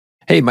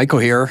Hey, Michael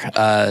here.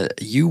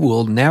 You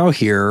will now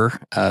hear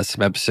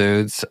some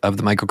episodes of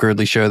the Michael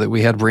Girdley Show that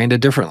we had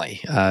branded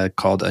differently,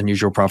 called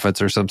Unusual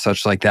Profits or some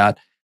such like that.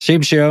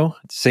 Same show,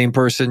 same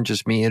person,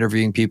 just me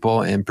interviewing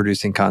people and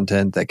producing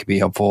content that could be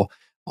helpful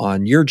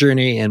on your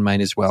journey and mine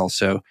as well.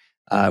 So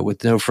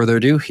with no further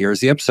ado,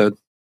 here's the episode.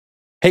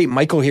 Hey,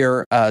 Michael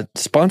here.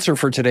 Sponsor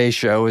for today's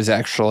show is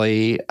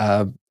actually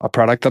a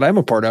product that I'm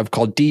a part of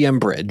called DM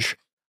Bridge.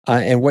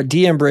 And what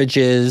DM Bridge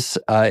is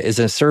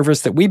a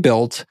service that we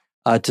built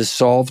to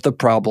solve the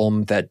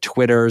problem that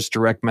Twitter's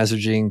direct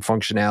messaging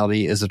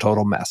functionality is a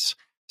total mess.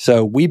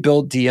 So we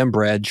built DM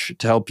Bridge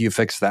to help you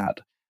fix that.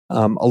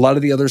 A lot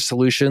of the other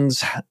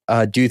solutions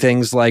do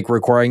things like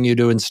requiring you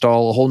to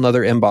install a whole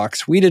nother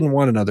inbox. We didn't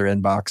want another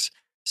inbox,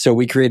 so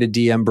we created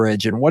DM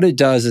Bridge. And what it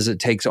does is it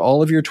takes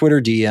all of your Twitter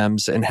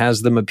DMs and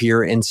has them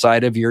appear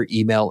inside of your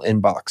email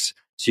inbox.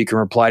 So you can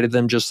reply to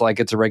them just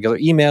like it's a regular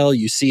email.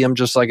 You see them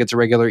just like it's a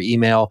regular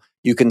email.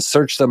 You can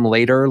search them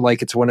later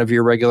like it's one of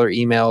your regular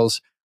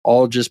emails,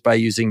 all just by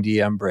using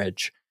DM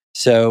Bridge.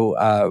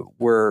 So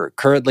we're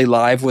currently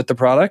live with the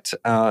product.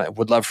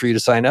 Would love for you to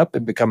sign up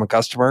and become a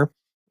customer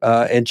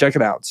and check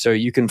it out. So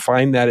you can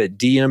find that at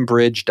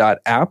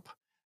dmbridge.app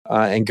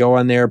and go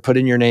on there, put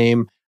in your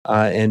name,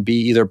 and be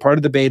either part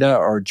of the beta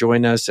or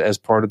join us as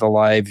part of the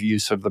live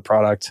use of the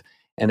product.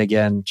 And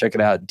again, check it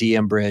out,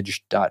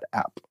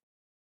 dmbridge.app.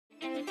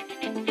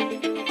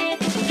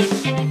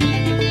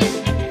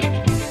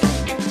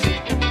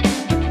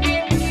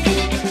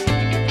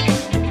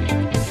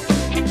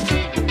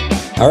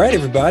 All right,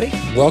 everybody.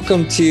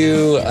 Welcome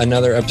to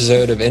another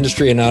episode of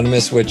Industry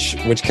Anonymous, which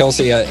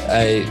Kelsey,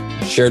 I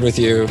shared with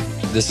you.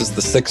 This is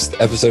the 6th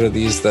episode of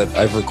these that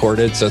I've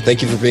recorded. So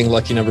thank you for being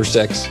lucky number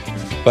 6.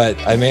 But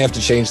I may have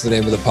to change the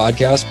name of the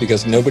podcast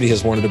because nobody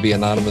has wanted to be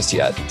anonymous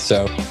yet.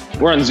 So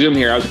we're on Zoom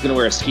here. I was going to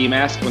wear a ski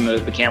mask when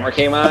the camera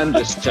came on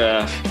just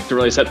to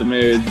really set the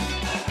mood.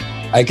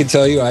 I could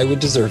tell you I would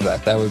deserve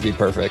that. That would be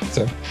perfect.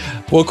 So,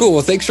 well, cool.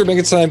 Well, thanks for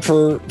making time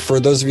for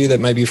those of you that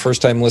might be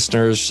first-time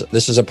listeners.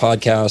 This is a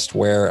podcast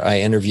where I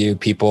interview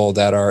people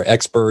that are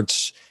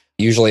experts,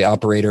 usually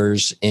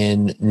operators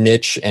in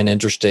niche and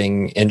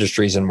interesting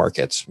industries and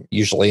markets,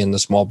 usually in the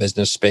small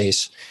business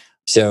space.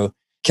 So,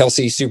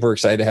 Kelsey, super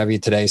excited to have you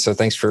today. So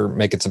thanks for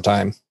making some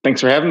time.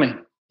 Thanks for having me.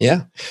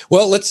 Yeah.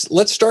 Well,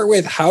 let's start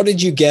with how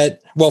did you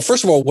get, well,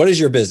 first of all, what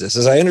is your business?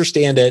 As I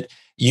understand it,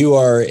 you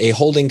are a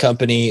holding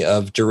company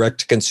of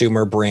direct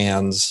consumer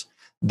brands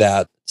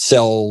that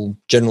sell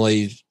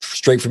generally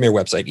straight from your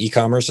website,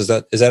 e-commerce. Is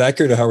that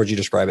accurate, or how would you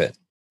describe it?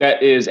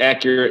 That is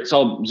accurate.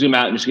 So I'll zoom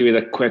out and just give you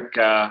the quick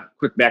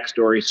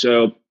backstory.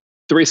 So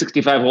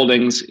 365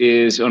 Holdings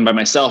is owned by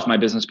myself, my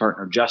business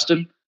partner,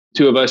 Justin.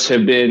 Two of us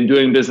have been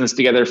doing business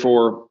together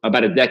for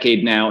about a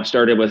decade now. It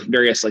started with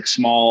various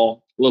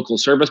small local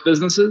service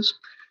businesses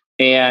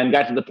and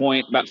got to the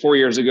point about 4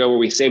 years ago where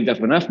we saved up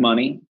enough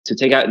money to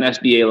take out an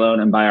SBA loan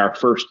and buy our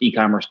first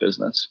e-commerce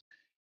business.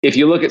 If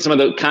you look at some of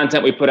the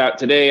content we put out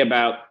today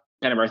about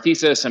kind of our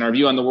thesis and our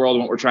view on the world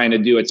and what we're trying to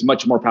do, it's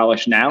much more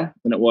polished now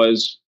than it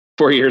was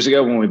 4 years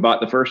ago when we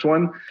bought the first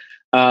one.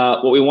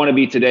 What we want to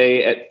be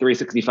today at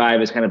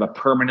 365 is kind of a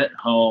permanent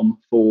home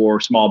for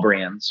small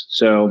brands.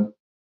 So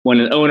when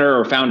an owner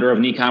or founder of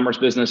an e-commerce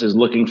business is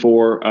looking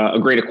for a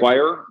great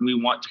acquirer,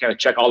 we want to kind of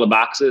check all the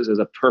boxes as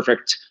a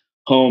perfect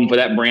home for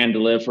that brand to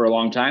live for a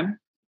long time.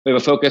 We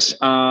have a focus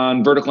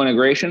on vertical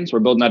integration. So we're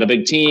building out a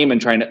big team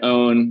and trying to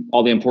own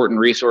all the important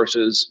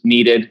resources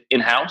needed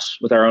in-house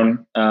with our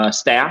own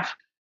staff.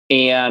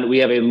 And we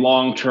have a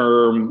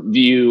long-term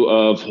view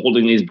of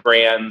holding these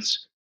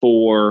brands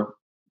for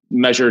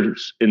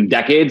measures in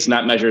decades,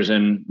 not measures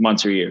in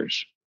months or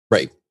years.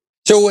 Right.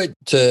 So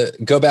to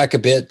go back a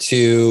bit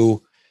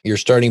to your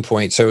starting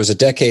point, so it was a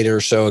decade or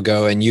so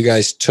ago, and you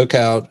guys took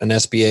out an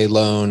SBA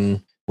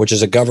loan, which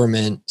is a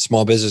government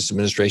small business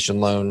administration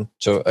loan.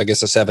 So I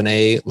guess a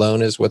 7A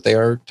loan is what they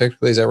are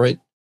technically. Is that right?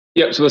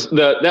 Yeah. So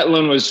that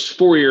loan was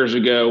 4 years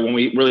ago when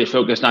we really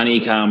focused on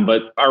e-com,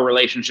 but our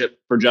relationship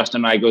for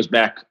Justin and I goes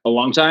back a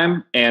long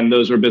time. And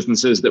those were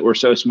businesses that were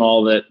so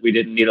small that we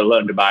didn't need a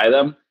loan to buy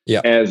them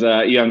as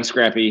young,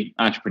 scrappy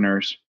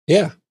entrepreneurs.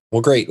 Yeah.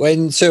 Well, great.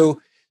 And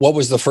so what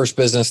was the first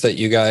business that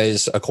you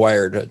guys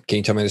acquired? Can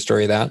you tell me the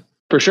story of that?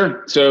 For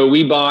sure. So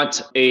we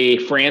bought a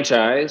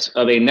franchise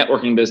of a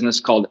networking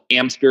business called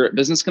AmSpirit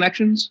Business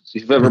Connections. So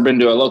if you've ever been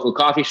to a local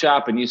coffee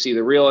shop and you see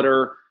the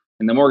realtor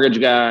and the mortgage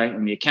guy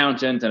and the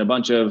accountant and a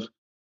bunch of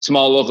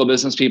small local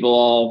business people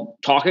all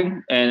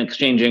talking and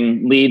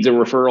exchanging leads or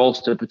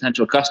referrals to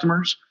potential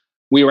customers,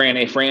 we ran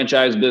a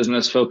franchise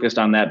business focused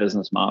on that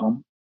business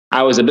model.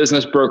 I was a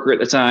business broker at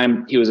the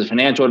time. He was a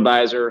financial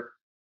advisor.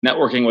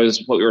 Networking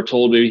was what we were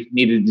told we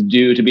needed to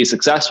do to be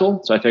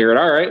successful. So I figured,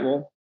 all right,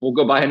 well, we'll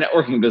go buy a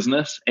networking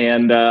business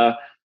and we'll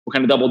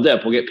kind of double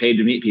dip. We'll get paid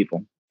to meet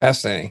people.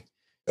 Fascinating.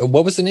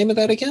 What was the name of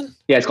that again?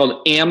 Yeah, it's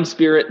called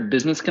AmSpirit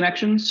Business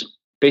Connections,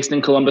 based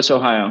in Columbus,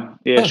 Ohio.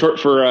 Yeah, short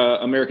for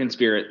American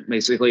Spirit.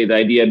 Basically, the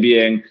idea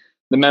being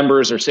the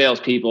members are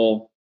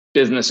salespeople,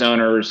 business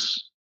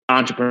owners,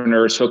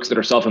 entrepreneurs, folks that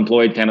are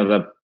self-employed, kind of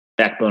the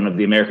backbone of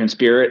the American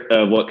spirit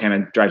of what kind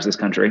of drives this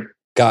country.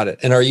 Got it.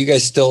 And are you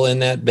guys still in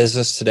that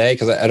business today?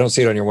 Because I don't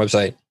see it on your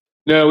website.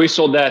 No, we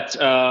sold that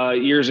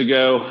years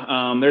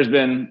ago. There's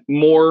been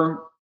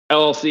more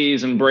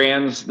LLCs and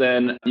brands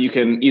than you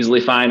can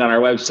easily find on our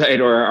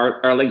website or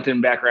our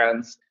LinkedIn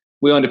backgrounds.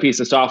 We owned a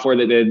piece of software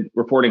that did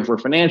reporting for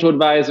financial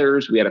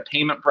advisors. We had a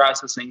payment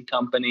processing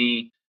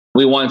company.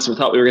 We once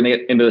thought we were going to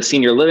get into the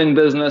senior living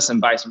business and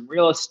buy some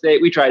real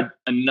estate. We tried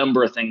a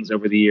number of things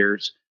over the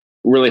years,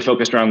 really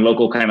focused around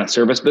local kind of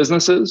service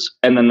businesses.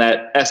 And then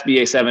that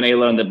SBA 7A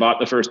loan that bought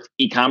the first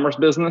e-commerce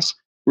business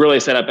really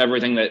set up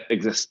everything that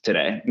exists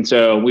today. And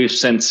so we've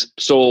since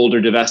sold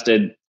or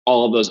divested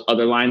all of those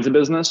other lines of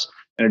business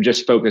and are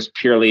just focused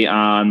purely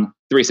on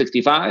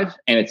 365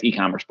 and its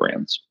e-commerce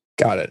brands.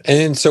 Got it.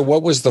 And so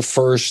what was the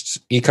first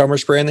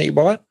e-commerce brand that you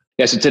bought?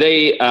 Yeah, so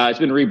today it's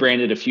been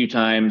rebranded a few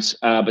times,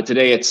 but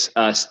today it's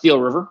Steel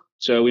River.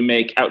 So we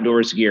make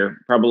outdoors gear.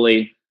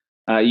 Probably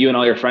you and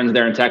all your friends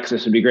there in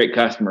Texas would be great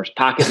customers.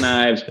 Pocket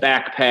knives,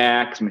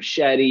 backpacks,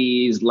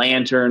 machetes,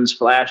 lanterns,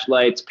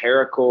 flashlights,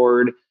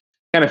 paracord,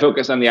 kind of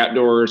focus on the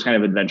outdoors kind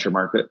of adventure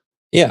market.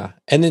 Yeah.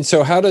 And then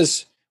so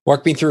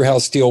walk me through how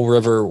Steel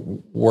River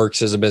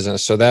works as a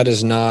business. So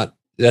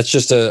that's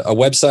just a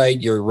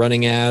website, you're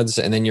running ads,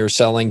 and then you're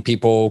selling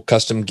people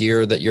custom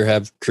gear that you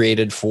have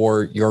created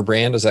for your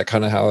brand. Is that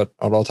kind of how it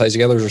all ties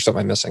together? Or is there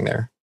something I'm missing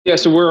there? Yeah,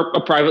 so we're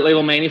a private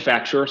label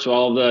manufacturer. So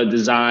all the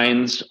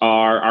designs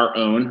are our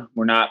own.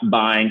 We're not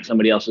buying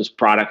somebody else's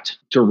product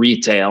to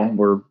retail.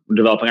 We're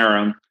developing our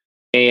own.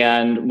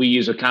 And we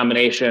use a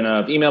combination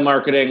of email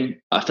marketing,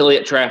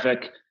 affiliate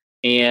traffic,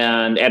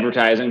 and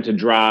advertising to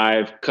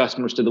drive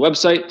customers to the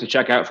website to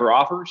check out for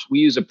offers. We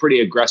use a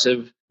pretty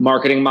aggressive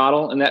marketing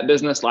model in that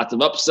business. Lots of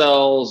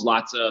upsells,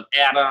 lots of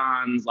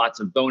add-ons, lots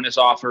of bonus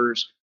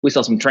offers. We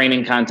sell some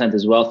training content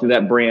as well through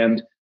that brand.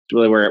 It's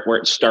really where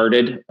it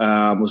started,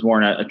 was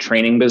more in a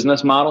training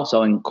business model,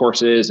 selling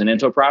courses and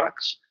info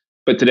products.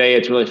 But today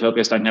it's really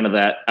focused on kind of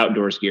that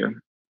outdoors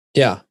gear.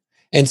 Yeah.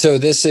 And so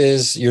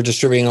you're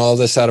distributing all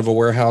this out of a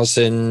warehouse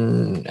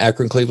in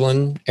Akron,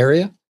 Cleveland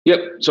area? Yep.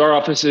 So our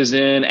office is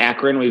in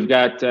Akron. We've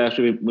got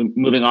actually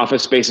moving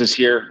office spaces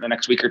here the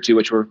next week or two,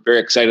 which we're very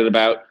excited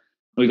about.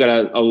 We've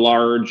got a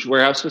large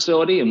warehouse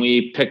facility, and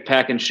we pick,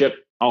 pack, and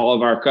ship all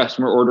of our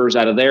customer orders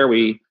out of there.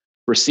 We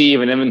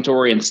receive and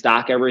inventory and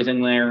stock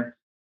everything there.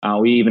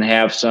 We even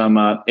have some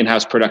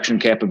in-house production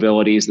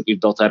capabilities that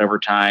we've built out over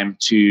time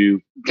to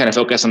kind of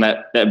focus on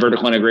that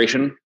vertical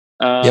integration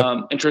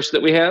interest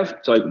that we have.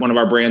 So like one of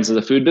our brands is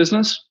a food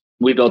business.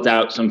 We built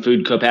out some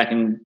food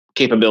co-packing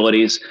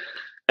capabilities,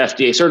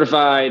 FDA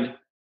certified,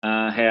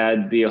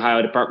 had the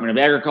Ohio Department of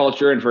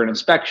Agriculture, and for an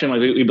inspection,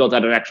 we built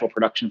out an actual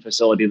production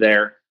facility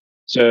there.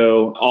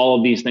 So all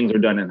of these things are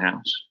done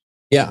in-house.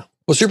 Yeah.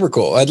 Well, super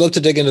cool. I'd love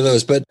to dig into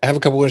those, but I have a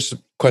couple of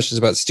questions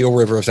about Steel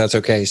River, if that's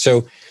okay.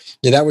 So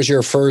that was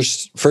your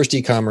first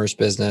e-commerce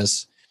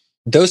business.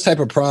 Those type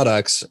of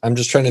products, I'm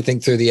just trying to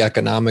think through the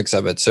economics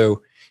of it.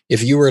 So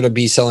if you were to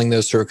be selling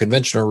those through a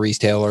conventional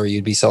retailer,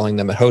 you'd be selling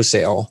them at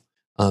wholesale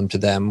to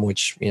them,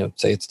 which,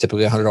 say it's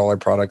typically $100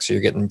 product. So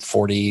you're getting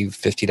 $40,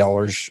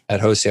 $50 at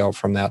wholesale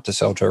from that to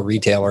sell to a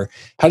retailer.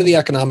 How do the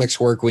economics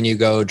work when you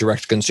go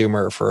direct to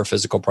consumer for a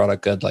physical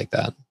product good like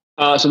that?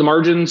 So the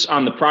margins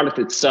on the product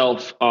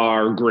itself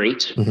are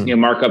great.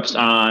 Mm-hmm. Markups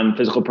on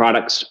physical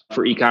products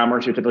for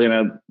e-commerce, you're typically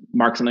going to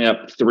mark something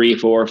up 3,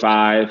 4,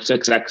 5,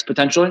 6x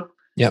potentially.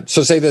 Yeah.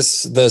 So say the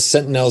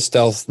Sentinel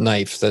Stealth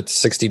knife that's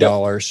 $60.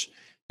 Yep.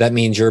 That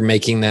means you're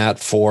making that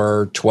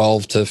for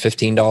 $12 to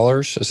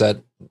 $15.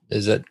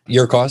 Is that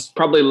your cost?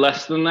 Probably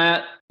less than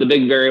that. The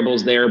big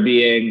variables there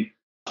being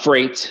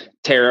freight,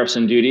 tariffs,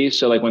 and duties.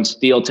 So like when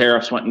steel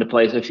tariffs went into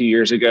place a few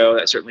years ago,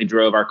 that certainly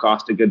drove our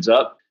cost of goods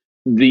up.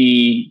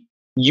 The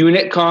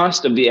unit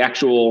cost of the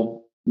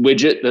actual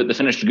widget, the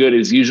finished good,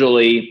 is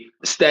usually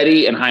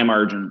steady and high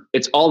margin.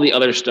 It's all the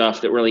other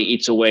stuff that really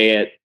eats away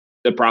at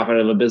the profit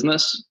of a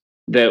business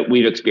that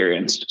we've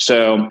experienced.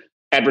 So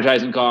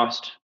advertising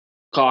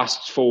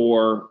costs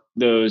for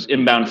those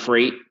inbound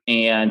freight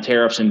and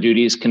tariffs and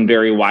duties can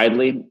vary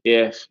widely.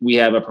 If we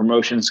have a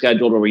promotion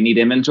scheduled where we need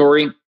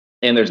inventory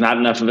and there's not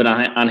enough of it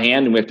on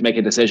hand, and we have to make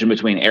a decision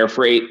between air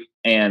freight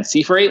and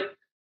sea freight,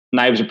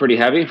 knives are pretty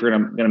heavy. If we're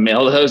going to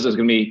mail those, it's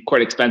going to be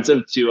quite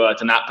expensive to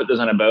not put those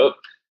on a boat.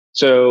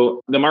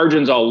 So the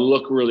margins all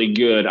look really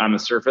good on the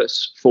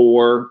surface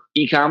for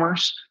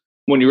e-commerce.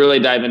 When you really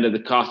dive into the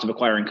cost of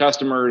acquiring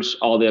customers,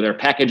 all the other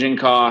packaging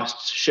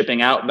costs,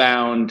 shipping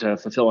outbound to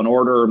fulfill an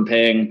order and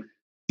paying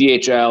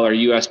DHL or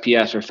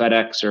USPS or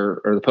FedEx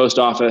or the post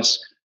office,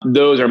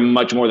 those are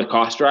much more the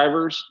cost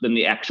drivers than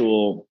the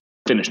actual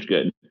finished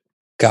good.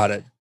 Got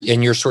it.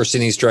 And you're sourcing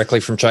these directly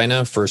from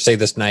China for, say,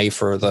 this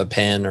knife or the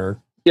pen or?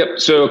 Yep.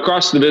 So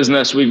across the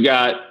business, we've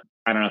got,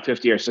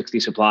 50 or 60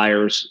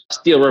 suppliers.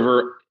 Steel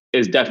River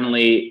is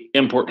definitely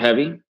import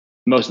heavy.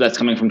 Most of that's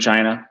coming from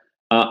China.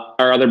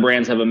 Our other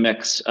brands have a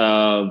mix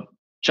of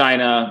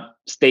China,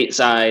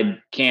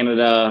 stateside,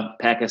 Canada,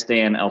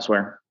 Pakistan,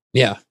 elsewhere.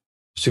 Yeah.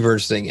 Super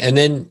interesting. And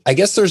then I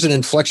guess there's an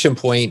inflection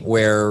point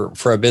where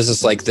for a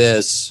business like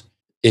this,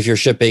 if you're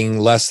shipping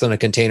less than a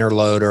container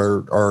load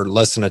or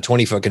less than a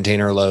 20-foot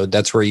container load,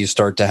 that's where you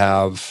start to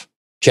have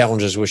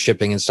challenges with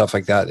shipping and stuff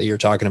like that you're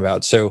talking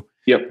about. So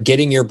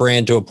getting your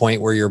brand to a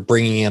point where you're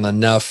bringing in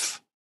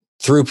enough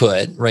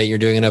throughput, right? You're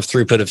doing enough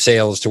throughput of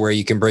sales to where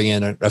you can bring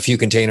in a few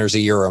containers a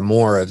year or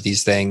more of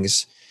these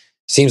things.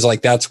 Seems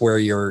like that's where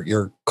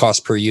your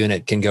cost per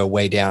unit can go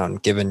way down,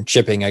 given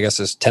shipping, I guess,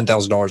 is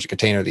 $10,000 a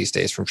container these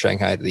days from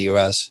Shanghai to the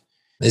US.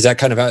 Is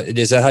that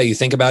how you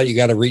think about it? You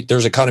got to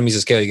there's economies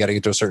of scale. You got to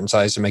get to a certain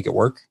size to make it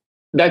work.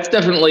 That's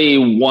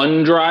definitely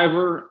one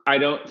driver. I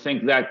don't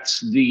think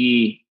that's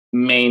the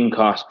main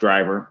cost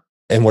driver.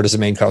 And what is the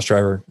main cost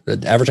driver?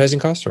 Advertising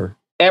cost or?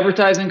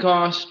 Advertising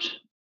cost.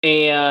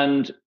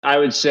 And I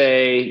would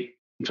say,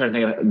 I'm trying to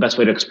think of the best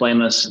way to explain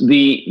this,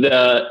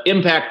 the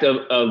impact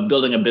of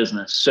building a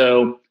business.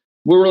 So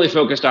we're really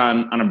focused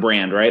on a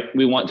brand, right?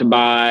 We want to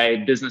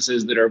buy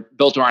businesses that are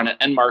built around an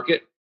end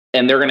market,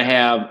 and they're going to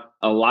have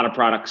a lot of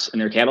products in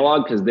their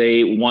catalog because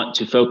they want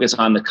to focus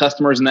on the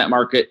customers in that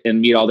market and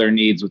meet all their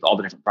needs with all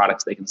the different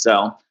products they can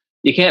sell.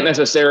 You can't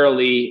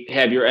necessarily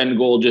have your end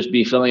goal just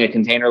be filling a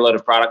container load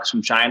of products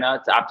from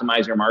China to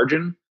optimize your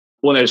margin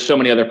when there's so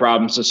many other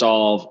problems to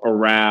solve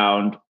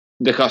around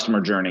the customer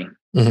journey.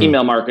 Mm-hmm.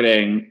 Email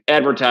marketing,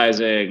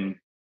 advertising,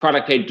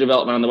 product page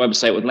development on the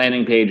website with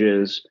landing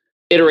pages,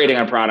 iterating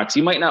on products.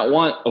 You might not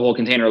want a whole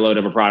container load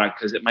of a product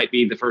because it might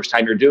be the first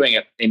time you're doing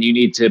it and you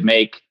need to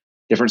make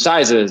different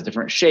sizes,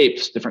 different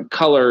shapes, different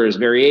colors,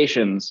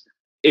 variations.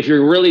 If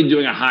you're really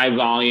doing a high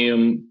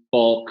volume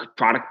bulk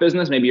product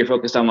business, maybe you're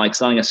focused on like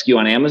selling a SKU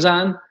on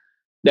Amazon,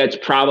 that's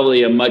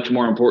probably a much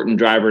more important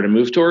driver to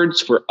move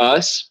towards. For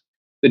us,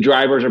 the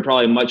drivers are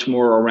probably much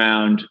more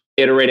around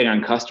iterating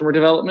on customer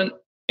development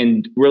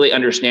and really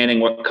understanding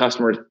what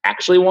customers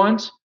actually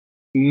want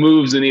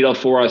moves the needle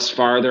for us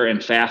farther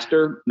and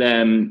faster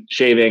than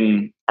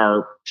shaving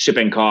our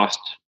shipping cost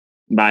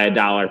by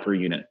 $1 per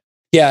unit.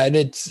 Yeah,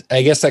 and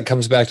I guess that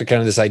comes back to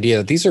kind of this idea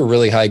that these are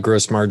really high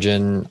gross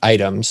margin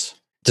items,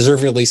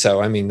 deservedly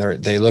so. I mean,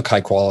 they look high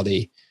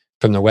quality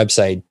from their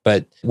website,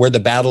 but where the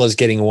battle is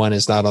getting won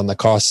is not on the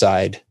cost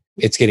side.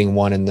 It's getting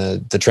won in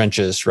the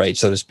trenches, right,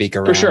 so to speak,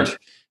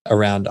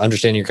 around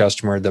understanding your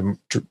customer, the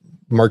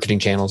marketing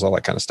channels, all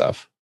that kind of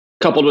stuff.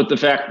 Coupled with the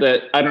fact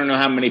that I don't know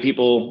how many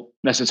people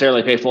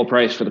necessarily pay full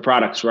price for the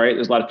products, right?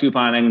 There's a lot of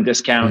couponing,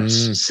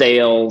 discounts,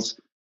 sales.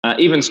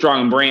 Even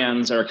strong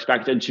brands are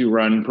expected to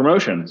run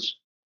promotions.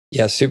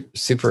 Yeah,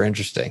 super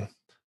interesting.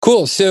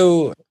 Cool.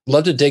 So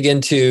love to dig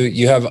into,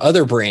 you have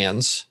other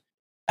brands.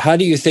 How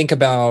do you think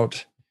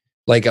about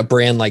like a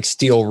brand like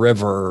Steel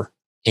River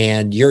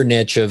and your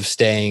niche of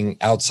staying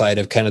outside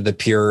of kind of the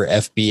pure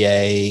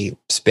FBA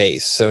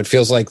space? So it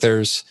feels like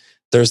there's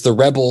the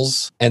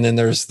rebels and then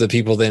there's the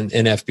people in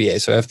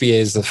FBA. So FBA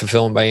is the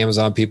Fulfillment by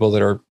Amazon people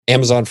that are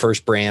Amazon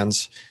first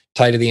brands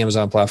tied to the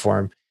Amazon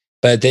platform.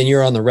 But then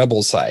you're on the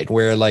rebel side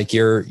where like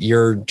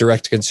you're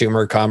direct to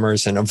consumer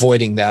commerce and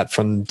avoiding that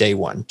from day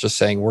one, just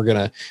saying we're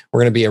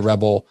gonna be a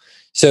rebel.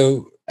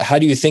 So how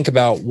do you think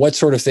about what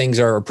sort of things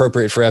are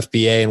appropriate for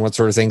FBA and what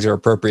sort of things are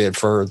appropriate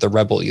for the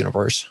rebel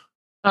universe?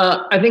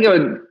 I think I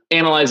would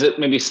analyze it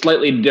maybe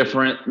slightly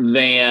different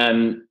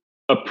than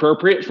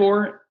appropriate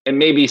for, and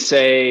maybe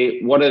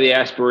say, what are the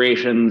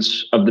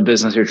aspirations of the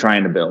business you're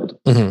trying to build?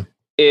 Mm-hmm.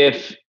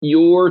 If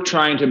you're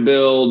trying to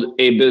build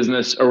a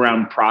business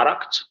around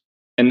product,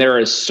 and there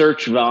is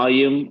search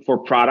volume for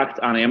product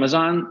on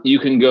Amazon, you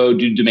can go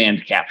do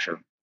demand capture.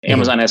 Mm-hmm.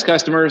 Amazon has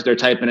customers, they're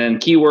typing in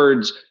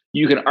keywords.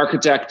 You can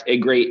architect a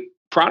great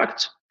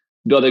product,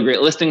 build a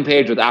great listing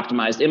page with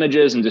optimized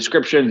images and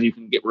descriptions. You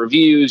can get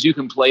reviews. You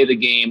can play the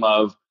game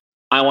of,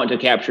 I want to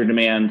capture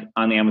demand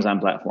on the Amazon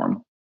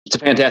platform. It's a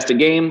fantastic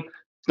game.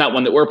 It's not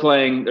one that we're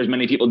playing. There's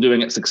many people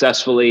doing it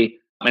successfully,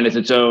 and it's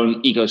its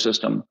own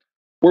ecosystem.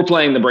 We're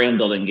playing the brand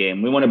building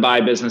game. We want to buy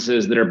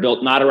businesses that are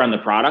built not around the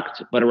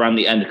product, but around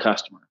the end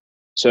customer.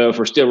 So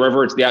for Steel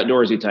River, it's the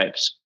outdoorsy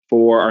types.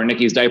 For our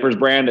Nikki's Diapers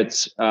brand,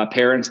 it's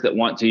parents that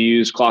want to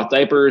use cloth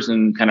diapers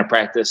and kind of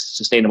practice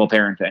sustainable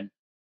parenting.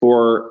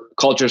 For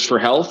Cultures for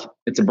Health,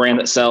 it's a brand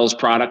that sells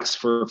products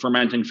for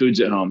fermenting foods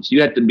at home. So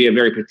you have to be a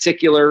very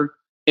particular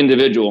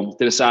individual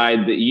to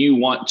decide that you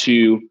want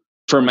to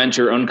ferment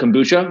your own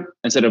kombucha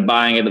instead of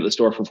buying it at the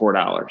store for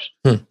 $4.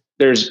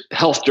 There's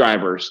health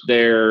drivers,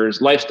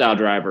 there's lifestyle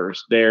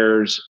drivers,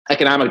 there's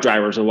economic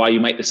drivers of why you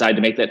might decide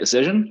to make that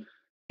decision.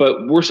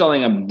 But we're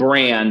selling a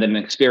brand and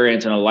an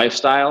experience and a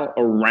lifestyle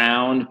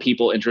around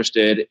people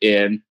interested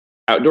in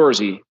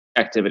outdoorsy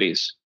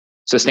activities,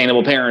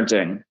 sustainable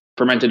parenting,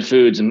 fermented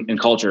foods and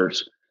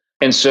cultures.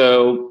 And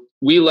so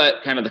we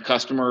let kind of the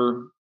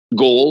customer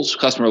goals,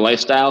 customer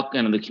lifestyle,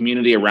 kind of the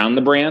community around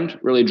the brand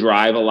really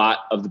drive a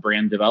lot of the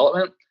brand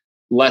development,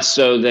 less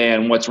so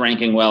than what's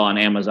ranking well on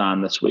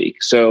Amazon this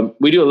week. So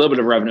we do a little bit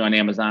of revenue on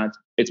Amazon.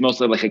 It's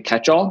mostly like a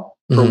catch-all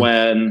for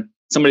when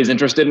somebody's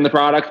interested in the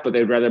product, but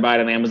they'd rather buy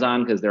it on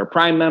Amazon because they're a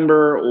Prime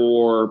member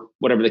or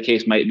whatever the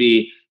case might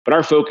be. But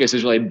our focus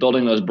is really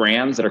building those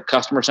brands that are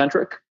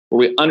customer-centric,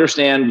 where we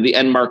understand the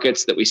end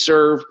markets that we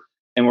serve,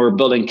 and we're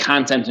building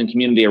content and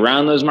community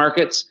around those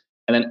markets.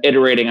 and then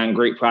iterating on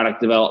great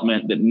product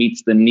development that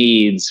meets the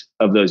needs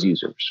of those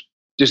users.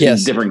 Just a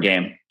different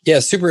game. Yeah,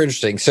 super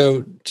interesting.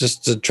 So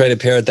just to try to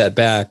parrot that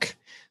back,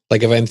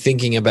 like if I'm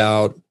thinking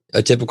about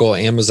a typical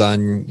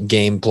Amazon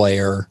game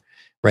player,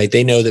 right?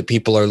 They know that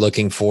people are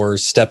looking for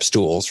step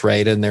stools,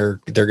 right? And they're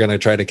going to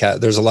try to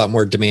there's a lot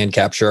more demand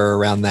capture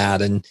around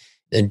that and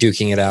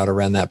duking it out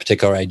around that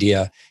particular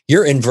idea.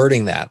 You're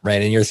inverting that,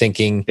 right? And you're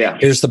thinking,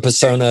 here's the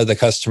persona of the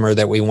customer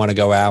that we want to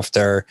go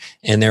after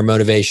and their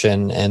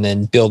motivation, and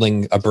then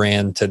building a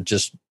brand to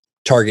just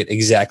target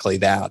exactly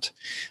that.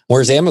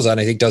 Whereas Amazon,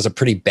 I think, does a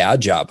pretty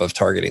bad job of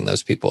targeting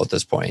those people at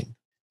this point,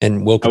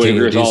 and will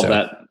continue to do so.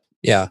 That.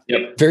 Yeah.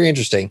 Yep. Very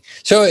interesting.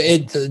 So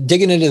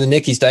digging into the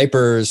Nicky's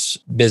diapers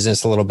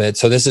business a little bit.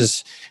 So this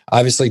is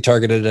obviously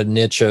targeted a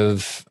niche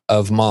of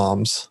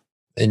moms.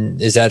 And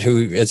that's who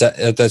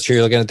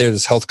you're looking at there?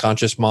 This health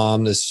conscious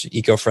mom, this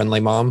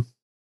eco-friendly mom?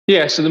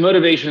 Yeah. So the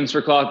motivations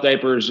for cloth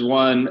diapers,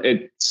 one,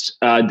 it's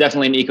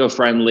definitely an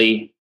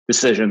eco-friendly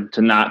decision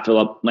to not fill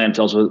up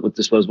landfills with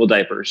disposable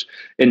diapers.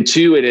 And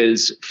two, it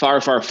is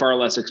far, far, far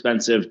less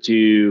expensive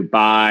to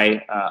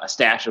buy a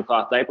stash of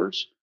cloth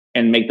diapers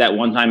and make that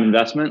one-time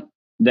investment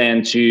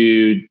than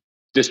to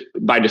just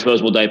buy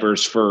disposable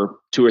diapers for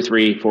 2 or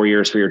 3, 4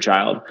 years for your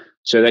child.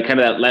 So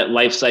that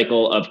life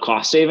cycle of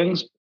cost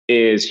savings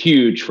is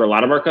huge for a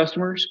lot of our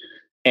customers.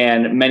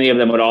 And many of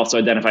them would also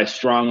identify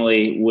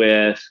strongly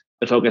with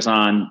the focus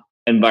on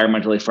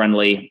environmentally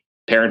friendly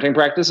parenting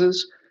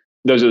practices.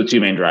 Those are the two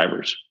main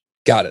drivers.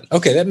 Got it.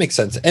 Okay, that makes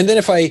sense. And then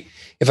if I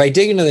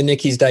dig into the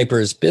Nicky's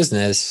diapers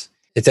business,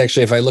 it's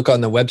actually, if I look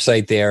on the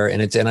website there,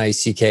 and it's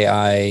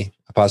NICKI''S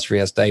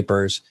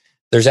diapers,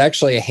 there's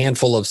actually a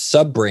handful of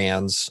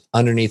sub-brands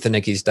underneath the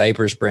Nicky's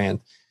diapers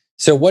brand.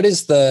 So what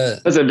is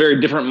that's a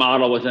very different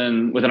model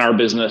within our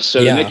business.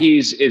 So the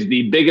Nicky's is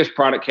the biggest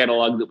product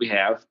catalog that we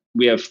have.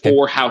 We have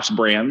 4 house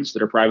brands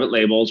that are private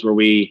labels where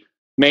we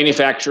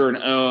manufacture and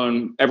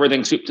own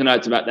everything soup to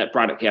nuts about that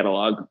product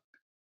catalog.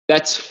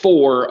 That's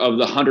 4 of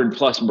the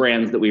 100+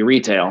 brands that we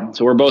retail.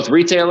 So we're both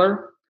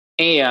retailer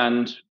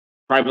and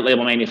private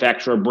label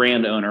manufacturer,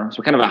 brand owner.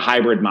 So kind of a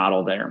hybrid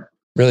model there.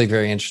 Really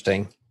very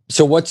interesting.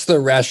 So what's the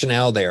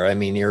rationale there? I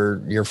mean, you're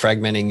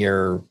fragmenting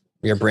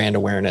your brand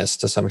awareness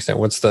to some extent.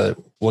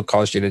 What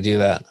caused you to do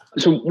that?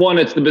 So one,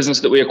 it's the business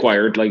that we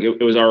acquired. Like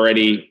it was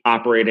already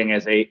operating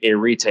as a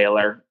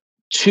retailer.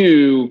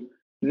 2,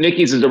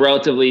 Nicky's is a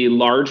relatively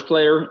large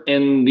player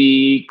in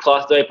the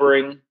cloth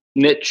diapering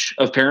niche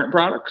of parent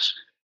products.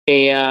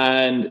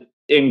 And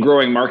in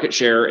growing market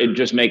share, it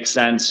just makes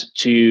sense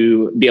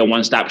to be a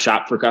one-stop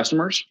shop for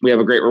customers. We have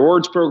a great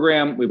rewards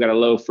program. We've got a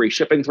low free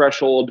shipping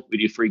threshold. We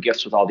do free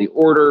gifts with all the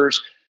orders.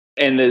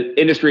 And the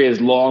industry has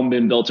long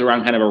been built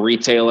around kind of a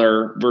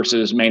retailer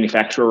versus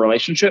manufacturer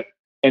relationship.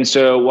 And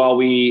so while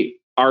we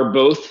are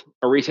both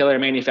a retailer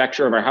and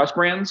manufacturer of our house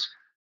brands,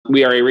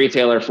 we are a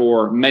retailer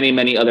for many,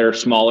 many other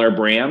smaller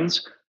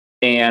brands.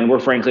 And we're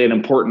frankly an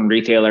important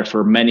retailer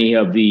for many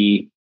of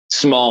the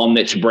small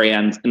niche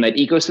brands in that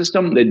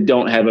ecosystem that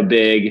don't have a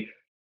big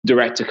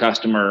direct to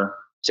customer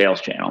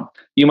sales channel.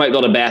 You might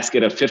build a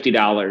basket of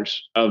 $50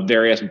 of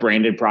various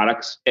branded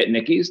products at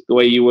Nicky's the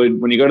way you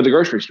would when you go to the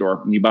grocery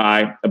store and you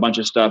buy a bunch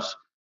of stuff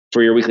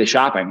for your weekly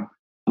shopping.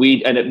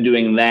 We end up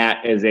doing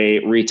that as a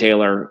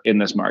retailer in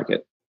this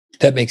market.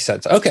 That makes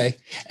sense. Okay.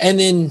 And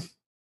then,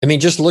 I mean,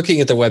 just looking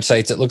at the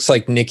websites, it looks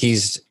like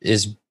Nicky's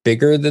is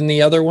bigger than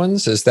the other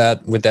ones.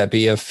 Would that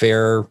be a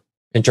fair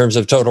in terms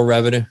of total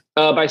revenue?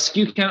 By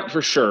SKU count,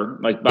 for sure,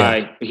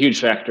 by a huge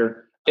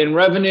factor. In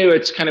revenue,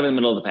 it's kind of in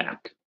the middle of the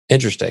pack.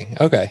 Interesting.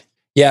 Okay.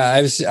 Yeah,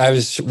 I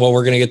was. Well,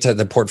 we're going to get to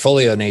the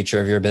portfolio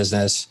nature of your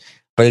business,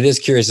 but it is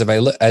curious.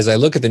 As I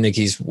look at the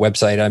Nicky's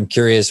website, I'm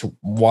curious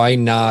why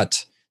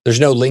not. There's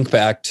no link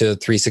back to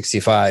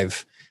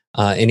 365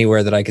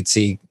 anywhere that I could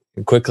see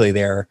quickly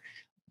there.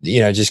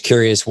 Just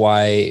curious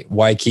why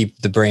keep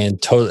the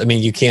brand total. I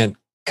mean, you can't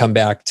come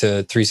back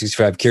to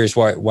 365. Curious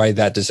why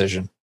that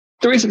decision.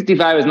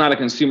 365 is not a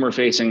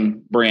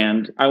consumer-facing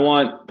brand. I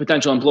want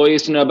potential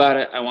employees to know about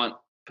it. I want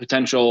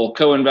potential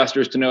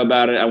co-investors to know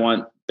about it. I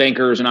want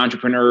bankers and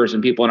entrepreneurs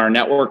and people in our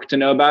network to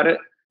know about it.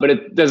 But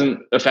it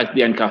doesn't affect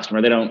the end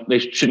customer. They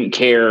shouldn't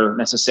care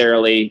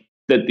necessarily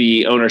that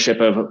the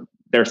ownership of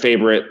their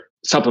favorite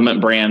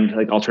supplement brand,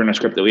 like Alterna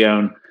Script that we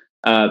own,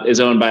 is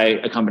owned by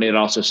a company that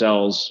also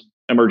sells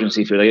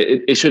emergency food.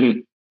 It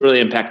shouldn't really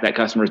impact that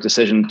customer's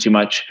decision too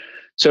much.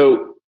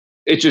 So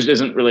it just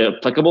isn't really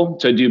applicable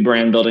to do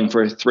brand building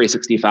for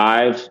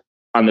 365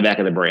 on the back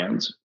of the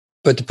brands.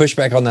 But to push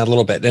back on that a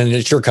little bit, and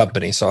it's your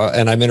company,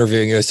 and I'm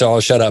interviewing you, so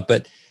I'll shut up.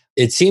 But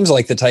it seems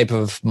like the type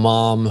of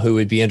mom who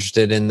would be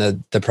interested in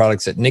the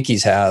products that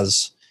Nicky's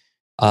has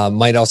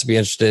might also be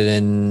interested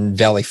in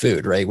Valley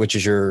Food, right? Which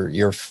is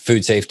your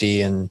food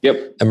safety and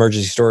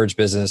emergency storage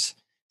business.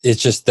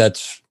 It's just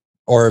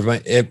or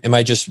am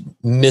I just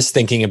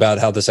misthinking about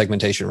how the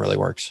segmentation really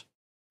works?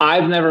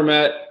 I've never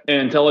met an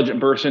intelligent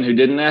person who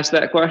didn't ask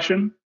that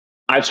question.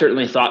 I've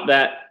certainly thought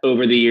that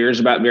over the years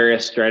about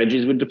various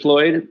strategies we've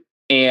deployed,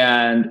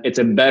 and it's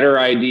a better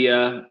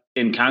idea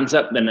in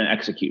concept than in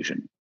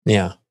execution.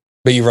 Yeah.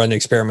 But you run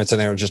experiments in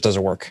there, it just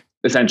doesn't work.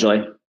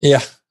 Essentially.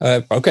 Yeah.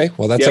 Okay.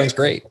 Well, that sounds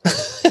great.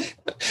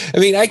 I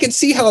mean, I can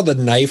see how the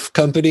knife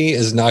company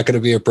is not going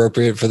to be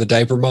appropriate for the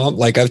diaper mom.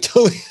 Like I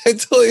totally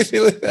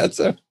feel like that.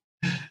 So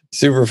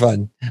super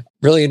fun.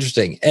 Really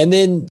interesting. And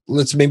then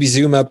let's maybe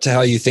zoom up to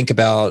how you think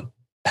about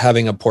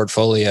having a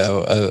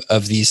portfolio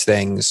of these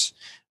things.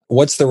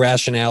 What's the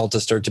rationale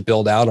to start to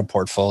build out a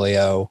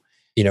portfolio,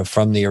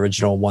 from the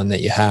original one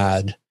that you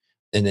had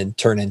and then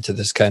turn into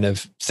this kind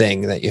of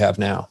thing that you have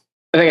now?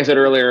 I think I said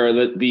earlier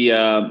that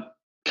the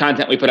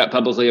content we put out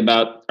publicly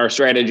about our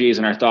strategies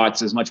and our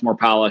thoughts is much more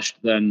polished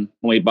than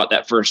when we bought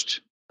that first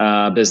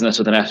business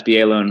with an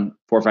SBA loan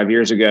 4 or 5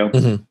 years ago.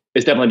 Mm-hmm.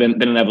 It's definitely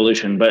been an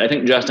evolution. But I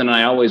think Justin and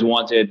I always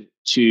wanted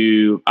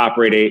to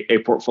operate a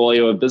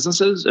portfolio of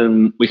businesses,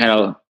 and we kind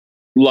of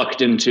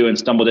lucked into and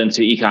stumbled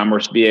into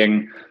e-commerce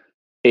being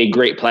a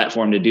great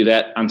platform to do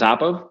that on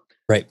top of.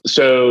 Right.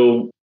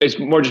 So it's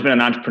more just been an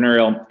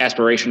entrepreneurial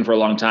aspiration for a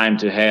long time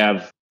to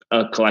have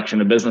a collection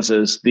of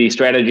businesses. The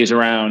strategies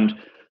around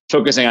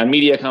focusing on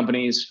media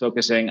companies,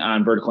 focusing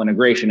on vertical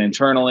integration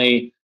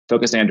internally,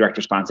 focusing on direct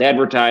response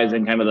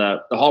advertising, kind of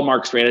the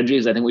hallmark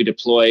strategies I think we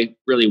deploy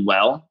really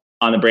well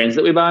on the brands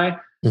that we buy.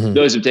 Mm-hmm.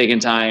 Those have taken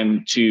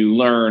time to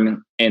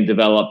learn and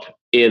develop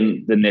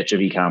in the niche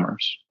of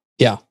e-commerce.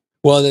 Yeah.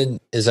 Well, then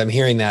as I'm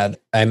hearing that,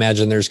 I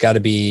imagine there's got to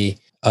be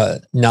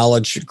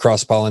knowledge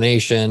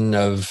cross-pollination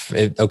of,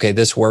 okay,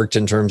 this worked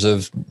in terms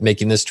of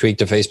making this tweak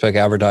to Facebook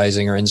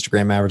advertising or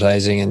Instagram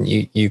advertising, and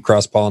you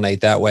cross-pollinate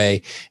that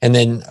way. And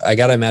then I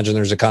got to imagine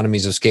there's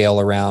economies of scale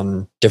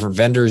around different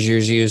vendors you're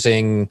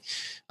using,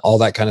 all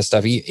that kind of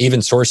stuff.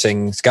 Even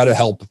sourcing, it's got to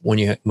help when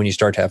you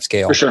start to have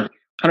scale. For sure,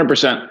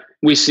 100%.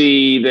 We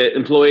see that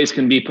employees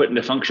can be put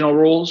into functional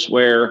roles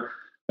where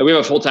we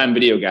have a full-time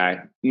video guy.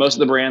 Most of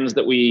the brands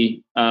that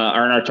we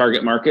are in our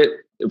target market,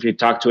 if you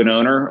talk to an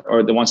owner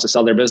or that wants to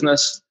sell their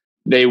business,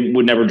 they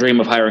would never dream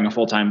of hiring a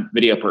full-time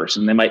video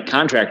person. They might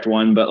contract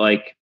one, but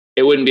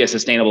it wouldn't be a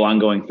sustainable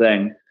ongoing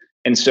thing.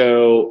 And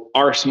so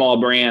our small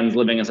brands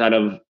living inside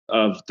of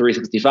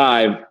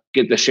 365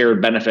 get the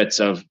shared benefits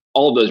of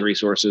all of those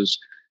resources.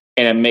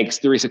 And it makes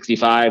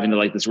 365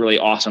 into this really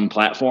awesome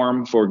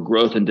platform for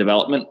growth and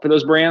development for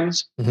those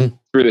brands mm-hmm.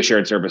 through the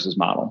shared services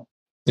model.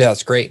 Yeah,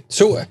 that's great.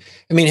 So,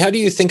 I mean, how do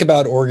you think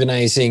about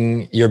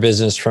organizing your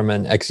business from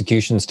an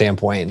execution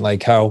standpoint?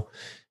 How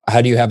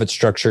do you have it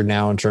structured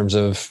now in terms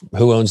of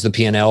who owns the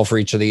P&L for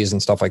each of these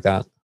and stuff like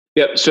that?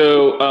 Yep.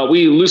 So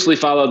we loosely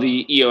follow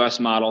the EOS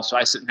model. So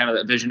I sit in kind of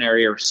that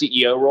visionary or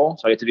CEO role.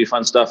 So I get to do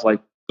fun stuff like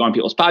go on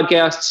people's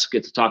podcasts,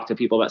 get to talk to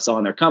people about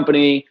selling their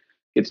company,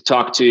 get to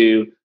talk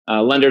to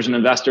lenders and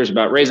investors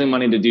about raising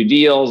money to do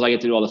deals. I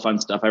get to do all the fun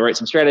stuff. I write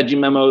some strategy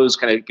memos,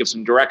 kind of give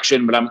some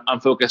direction, but I'm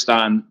focused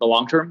on the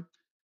long term.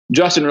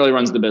 Justin really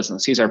runs the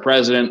business. He's our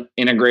president,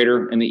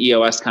 integrator in the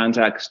EOS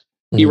context.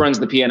 Mm-hmm. He runs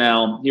the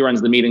P&L. He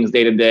runs the meetings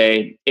day to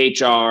day,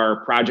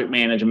 HR, project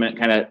management,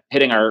 kind of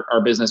hitting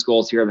our business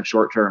goals here in the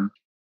short term.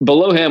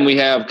 Below him, we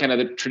have kind of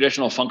the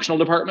traditional functional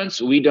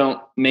departments. We don't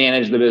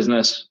manage the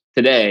business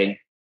today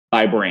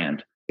by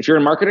brand. If you're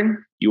in marketing,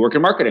 you work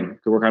in marketing. You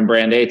could work on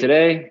brand A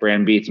today,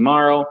 brand B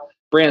tomorrow.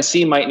 Brand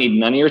C might need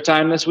none of your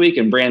time this week,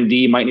 and brand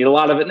D might need a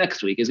lot of it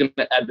next week. It's going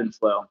to ebb and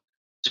flow.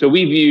 So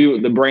we view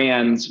the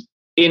brands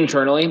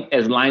internally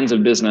as lines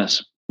of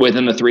business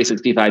within the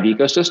 365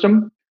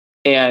 ecosystem,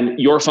 and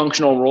your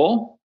functional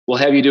role will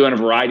have you doing a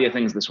variety of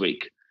things this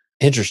week.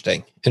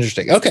 Interesting.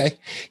 Okay.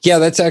 Yeah,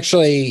 that's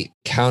actually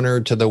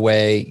counter to the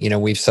way,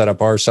 we've set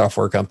up our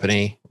software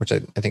company, which I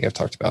think I've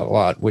talked about a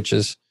lot, which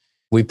is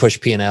we push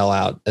P&L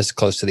out as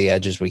close to the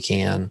edge as we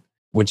can,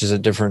 which is a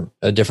different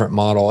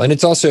model. And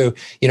it's also,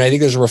 I think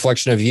there's a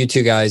reflection of you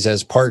two guys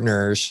as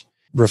partners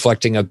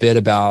reflecting a bit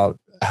about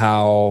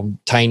how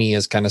Tiny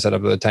is kind of set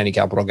up with the Tiny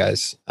Capital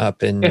guys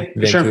up in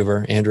Vancouver,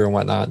 sure. Andrew and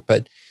whatnot,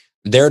 but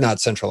they're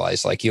not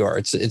centralized like you are.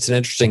 It's an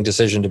interesting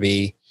decision to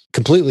be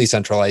completely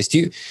centralized.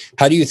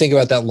 How do you think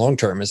about that long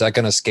term? Is that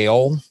going to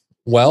scale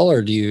well,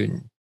 or do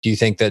you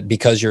think that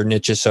because your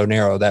niche is so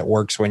narrow, that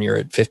works when you're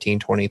at 15,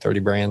 20, 30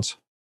 brands?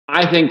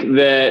 I think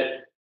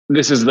that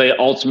this is the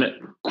ultimate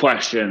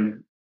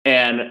question.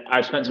 And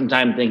I've spent some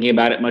time thinking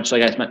about it, much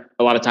like I spent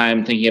a lot of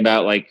time thinking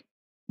about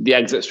the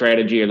exit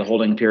strategy or the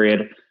holding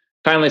period.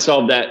 Finally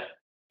solved that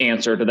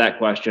answer to that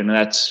question. And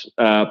that's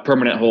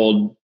permanent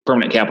hold,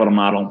 permanent capital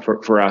model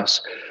for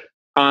us.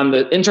 On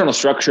the internal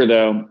structure,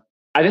 though,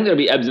 I think there'll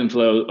be ebbs and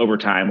flows over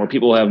time where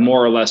people have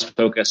more or less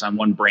focus on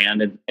one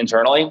brand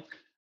internally.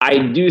 I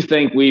do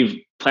think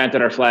we've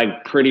planted our flag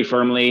pretty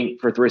firmly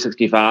for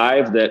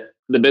 365 that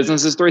the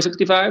business is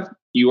 365.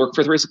 You work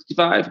for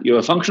 365. You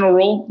have a functional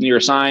role, and you're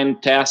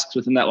assigned tasks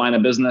within that line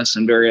of business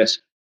and various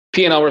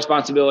P&L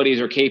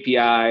responsibilities or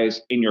KPIs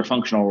in your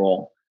functional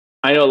role.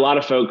 I know a lot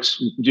of folks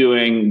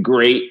doing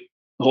great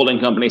holding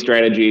company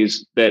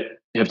strategies that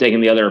have taken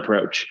the other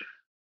approach.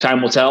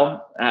 Time will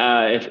tell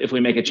if we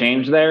make a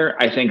change there.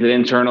 I think that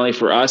internally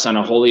for us on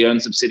a wholly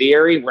owned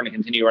subsidiary, we're going to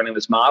continue running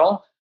this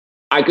model.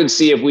 I could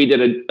see if we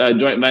did a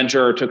joint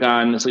venture or took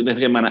on a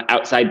significant amount of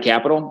outside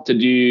capital to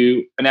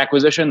do an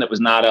acquisition that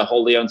was not a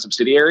wholly owned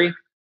subsidiary,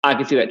 I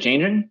could see that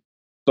changing.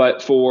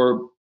 But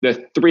for the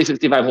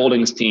 365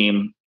 Holdings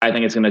team, I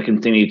think it's going to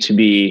continue to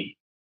be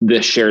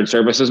this shared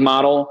services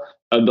model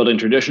of building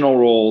traditional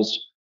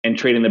roles and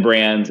treating the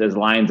brands as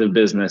lines of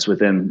business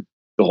within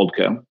the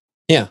holdco.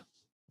 Yeah,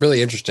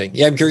 really interesting.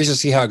 Yeah, I'm curious to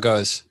see how it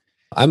goes.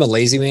 I'm a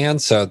lazy man,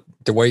 so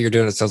the way you're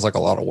doing it sounds like a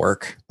lot of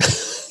work.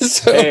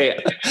 Hey,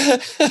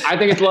 I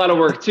think it's a lot of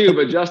work too,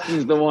 but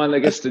Justin's the one that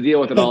gets to deal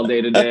with it all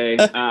day to day.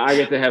 I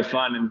get to have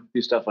fun and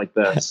do stuff like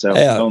this. So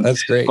yeah,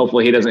 that's great.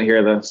 Hopefully he doesn't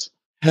hear this.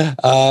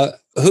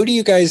 Who do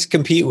you guys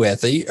compete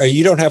with?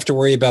 You don't have to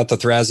worry about the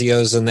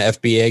Thrazios and the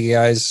FBA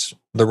guys,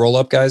 the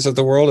roll-up guys of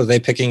the world. Are they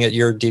picking at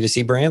your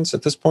D2C brands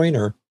at this point?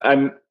 Or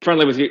I'm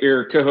friendly with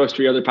your co-host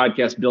for your other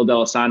podcast, Bill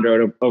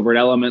D'Alessandro, over at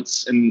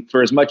Elements. And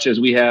for as much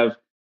as we have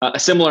a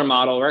similar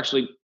model, we're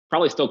actually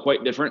probably still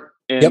quite different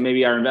in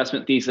maybe our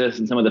investment thesis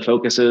and some of the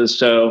focuses.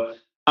 So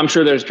I'm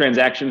sure there's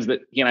transactions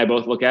that he and I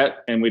both look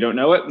at and we don't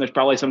know it. And there's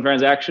probably some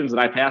transactions that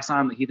I pass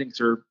on that he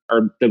thinks are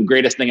the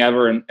greatest thing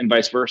ever, and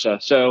vice versa.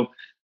 So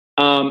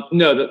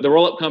no, the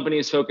roll-up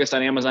companies focused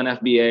on Amazon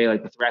FBA,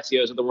 like the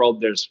Thrazios of the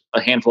world. There's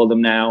a handful of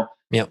them now.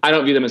 Yep. I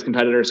don't view them as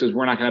competitors because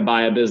we're not going to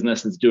buy a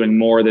business that's doing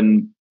more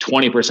than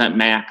 20%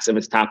 max of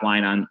its top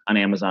line on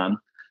Amazon.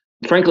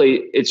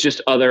 Frankly, it's just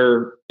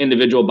other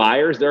individual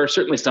buyers. There are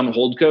certainly some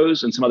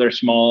holdcos and some other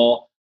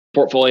small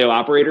portfolio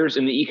operators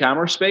in the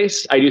e-commerce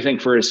space. I do think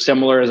for as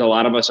similar as a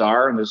lot of us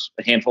are, and there's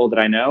a handful that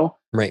I know,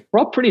 right, we're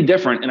all pretty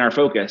different in our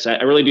focus.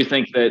 I really do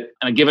think that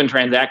on a given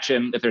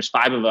transaction, if there's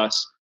 5 of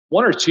us,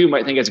 1 or 2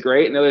 might think it's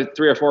great, and the other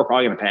 3 or 4 are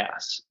probably going to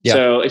pass. Yeah.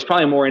 So it's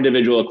probably more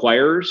individual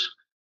acquirers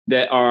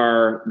that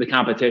are the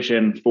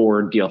competition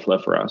for deal flow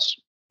for us.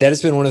 That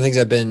has been one of the things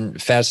I've been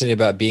fascinated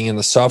about being in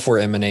the software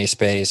M&A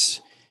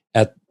space.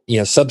 At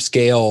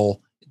subscale,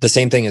 the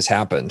same thing has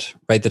happened,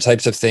 right? The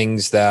types of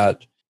things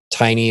that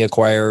Tiny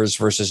acquires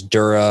versus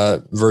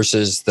Dura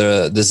versus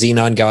the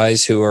Xenon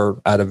guys who are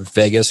out of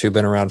Vegas, who've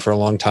been around for a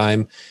long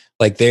time.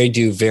 Like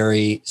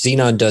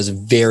Xenon does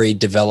very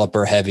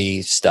developer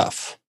heavy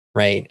stuff,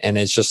 right? And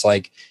it's just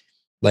like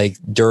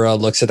Dura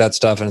looks at that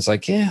stuff and it's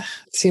like, yeah,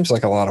 it seems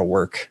like a lot of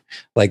work.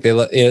 Like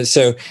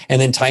so,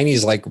 and then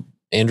Tiny's like,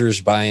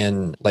 Andrew's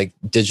buying like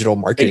digital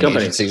marketing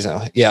agencies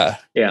now. Yeah.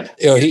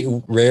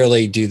 He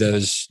rarely do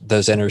those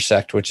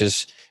intersect, which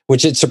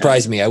it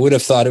surprised me. I would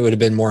have thought it would have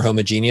been more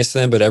homogeneous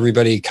then, but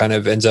everybody kind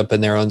of ends up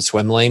in their own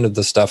swim lane of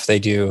the stuff they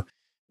do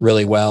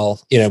really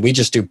well. We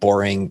just do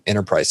boring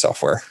enterprise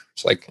software.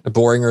 It's like the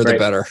boringer, the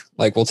better.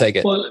 Like, we'll take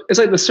it. Well, it's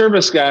like the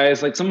service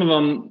guys, like some of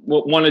them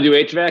want to do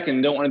HVAC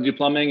and don't want to do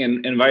plumbing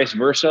and vice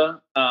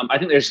versa. I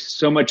think there's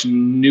so much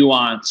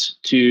nuance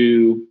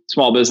to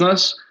small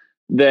business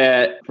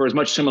that for as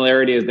much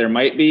similarity as there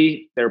might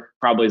be, there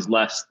probably is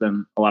less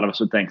than a lot of us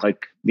would think,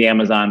 like the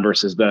Amazon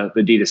versus the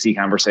D2C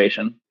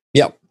conversation.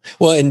 Yep.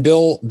 Well, and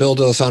Bill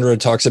D'Alessandro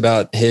talks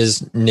about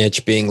his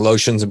niche being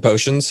lotions and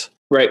potions.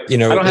 Right. I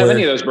don't have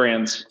any of those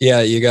brands. Yeah.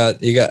 You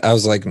got, I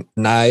was like,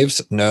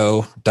 knives,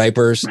 no.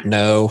 Diapers,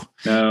 no.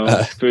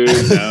 No. Food,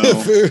 no.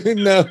 Food,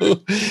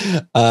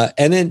 no.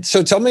 And then,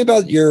 so tell me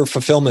about your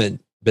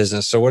fulfillment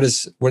business. So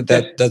that's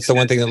the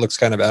one thing that looks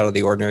kind of out of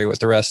the ordinary with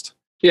the rest.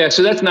 Yeah,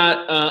 so that's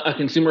not a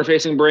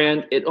consumer-facing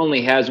brand. It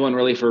only has one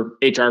really for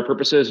HR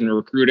purposes and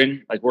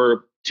recruiting. Like,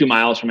 we're 2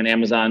 miles from an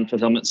Amazon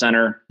fulfillment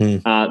center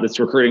that's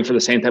recruiting for the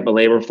same type of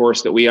labor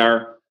force that we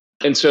are.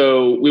 And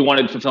so we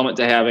wanted fulfillment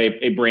to have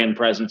a brand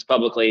presence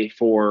publicly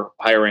for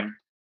hiring.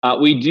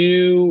 We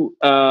do,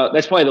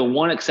 that's probably the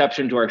one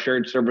exception to our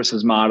shared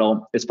services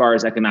model as far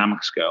as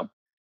economics go.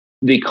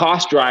 The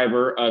cost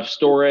driver of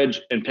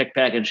storage and pick,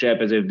 pack, and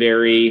ship is a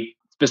very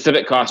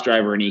specific cost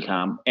driver in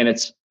e-com. And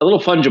it's a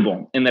little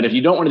fungible in that if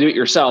you don't want to do it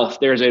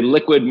yourself, there's a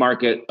liquid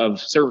market of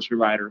service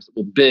providers that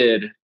will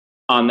bid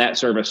on that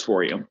service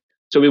for you.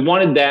 So we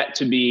wanted that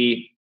to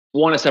be,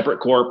 1, a separate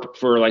corp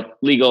for like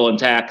legal and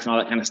tax and all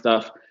that kind of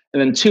stuff.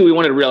 And then 2, we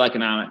wanted real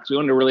economics. We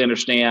wanted to really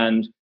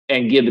understand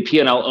and give the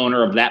P&L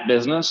owner of that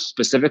business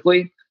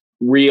specifically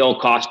real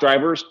cost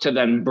drivers to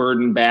then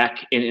burden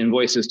back in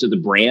invoices to the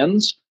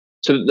brands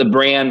so that the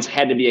brands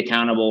had to be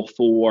accountable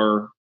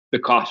for the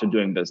cost of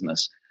doing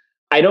business.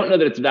 I don't know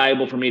that it's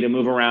valuable for me to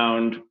move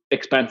around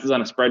expenses on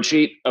a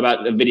spreadsheet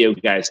about the video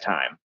guy's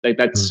time. Like,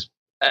 that's,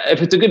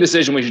 if it's a good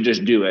decision, we should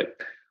just do it.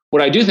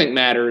 What I do think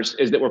matters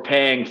is that we're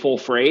paying full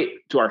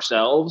freight to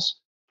ourselves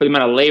for the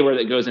amount of labor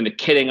that goes into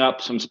kitting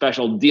up some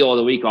special deal of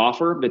the week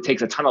offer that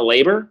takes a ton of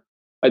labor.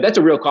 Like, that's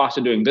a real cost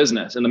of doing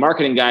business. And the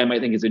marketing guy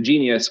might think it's a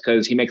genius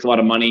because he makes a lot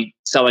of money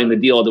selling the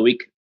deal of the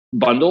week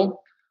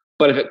bundle.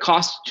 But if it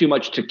costs too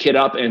much to kit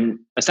up and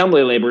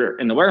assembly labor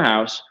in the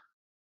warehouse,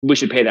 we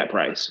should pay that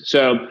price.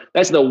 So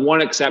that's the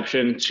one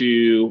exception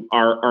to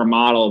our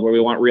model where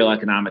we want real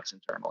economics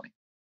internally.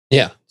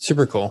 Yeah,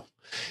 super cool.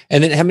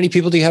 And then how many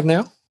people do you have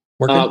now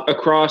working?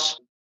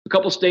 Across a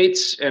couple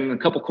states and a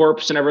couple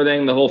corps and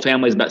everything, the whole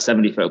family is about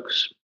 70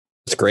 folks.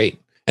 That's great.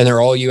 And they're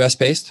all US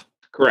based?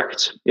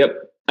 Correct.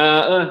 Yep.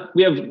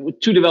 We have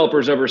 2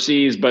 developers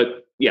overseas,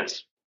 but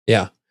yes.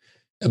 Yeah.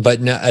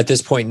 But no, at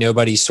this point,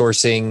 nobody in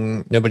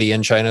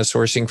China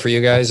sourcing for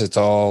you guys. It's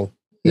all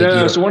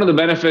No, so one of the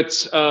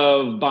benefits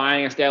of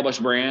buying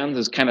established brands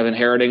is kind of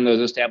inheriting those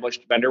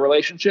established vendor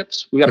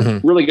relationships. We've got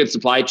a really good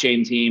supply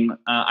chain team.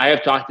 I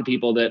have talked to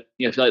people that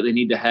feel like they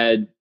need to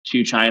head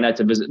to China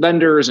to visit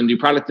vendors and do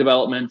product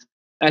development.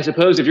 And I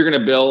suppose if you're going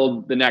to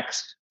build the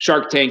next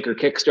Shark Tank or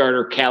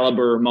Kickstarter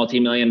caliber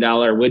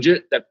multi-million-dollar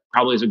widget, that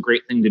probably is a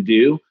great thing to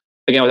do.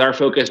 Again, with our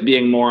focus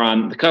being more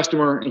on the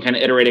customer and kind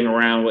of iterating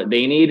around what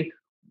they need,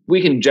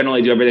 we can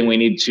generally do everything we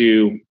need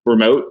to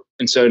remote.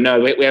 And so, no,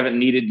 we haven't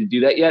needed to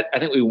do that yet. I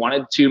think we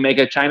wanted to make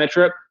a China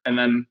trip, and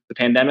then the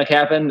pandemic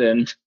happened,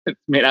 and it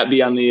may not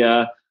be on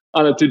the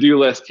to-do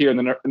list here in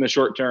the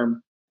short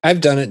term.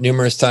 I've done it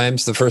numerous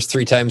times. The first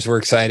 3 times were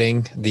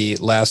exciting. The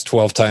last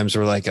 12 times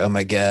were like, oh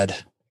my God,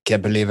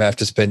 can't believe I have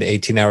to spend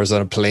 18 hours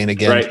on a plane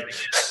again.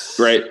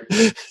 Right.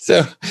 So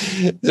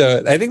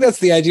I think that's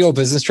the ideal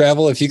business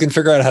travel. If you can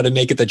figure out how to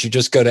make it that you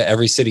just go to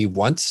every city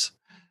once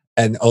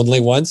and only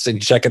once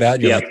and check it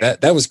out, you're like,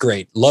 that was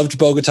great. Loved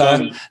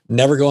Bogota,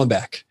 never going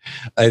back.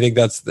 I think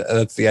that's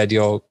the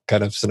ideal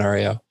kind of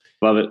scenario.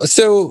 Love it.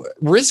 So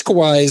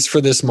risk-wise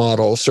for this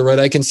model, so right,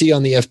 I can see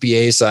on the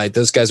FBA side,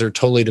 those guys are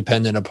totally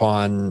dependent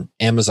upon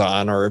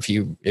Amazon, or if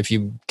you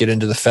get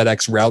into the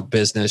FedEx route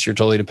business, you're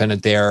totally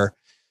dependent there.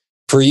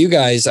 For you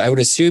guys, I would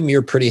assume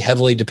you're pretty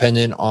heavily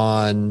dependent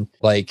on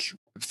like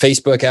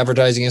Facebook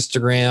advertising,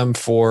 Instagram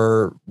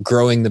for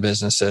growing the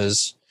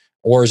businesses,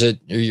 or is it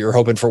you're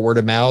hoping for word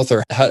of mouth,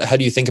 or how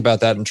do you think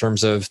about that in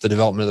terms of the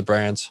development of the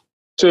brands?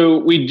 So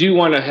we do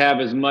want to have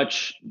as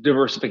much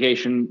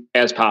diversification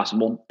as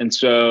possible. And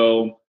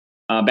so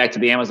back to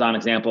the Amazon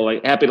example,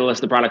 like happy to list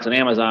the products on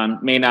Amazon,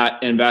 may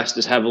not invest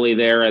as heavily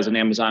there as an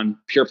Amazon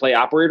pure play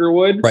operator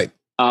would. Right.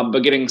 But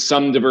getting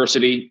some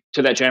diversity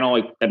to that channel,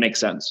 like that makes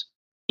sense.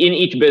 In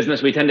each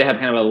business, we tend to have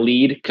kind of a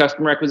lead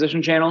customer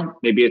acquisition channel.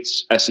 Maybe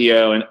it's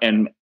SEO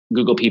and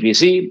Google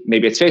PPC.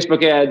 Maybe it's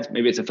Facebook ads.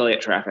 Maybe it's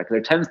affiliate traffic.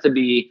 There tends to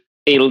be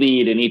a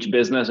lead in each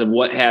business of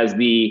what has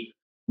the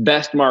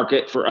best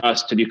market for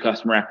us to do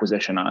customer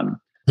acquisition on.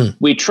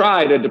 We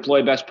try to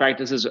deploy best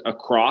practices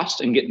across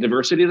and get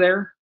diversity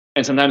there.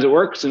 And sometimes it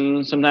works,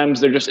 and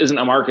sometimes there just isn't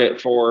a market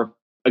for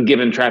a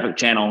given traffic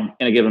channel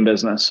in a given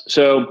business.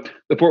 So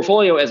the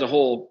portfolio as a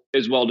whole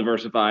is well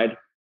diversified.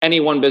 Any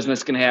one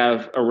business can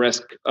have a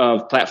risk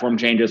of platform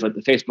changes, like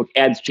the Facebook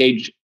ads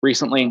change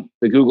recently,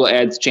 the Google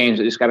ads change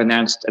that just got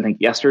announced, I think,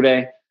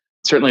 yesterday.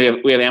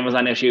 Certainly, we have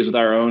Amazon issues with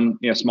our own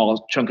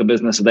small chunk of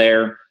business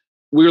there.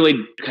 We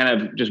really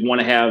kind of just want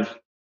to have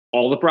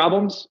all the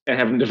problems and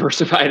have them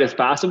diversified as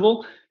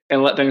possible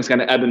and let things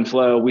kind of ebb and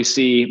flow. We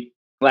see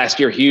last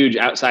year huge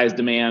outsized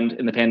demand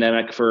in the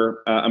pandemic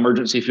for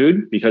emergency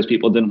food because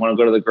people didn't want to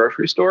go to the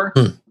grocery store.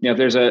 If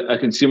there's a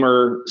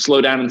consumer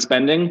slowdown in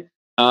spending,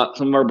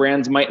 some of our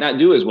brands might not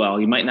do as well.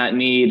 You might not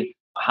need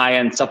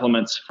high-end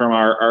supplements from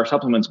our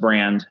supplements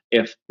brand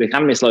if the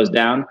economy slows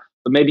down,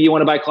 but maybe you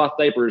want to buy cloth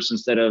diapers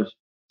instead of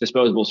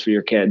disposables for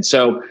your kids.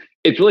 So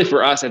it's really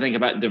for us, I think,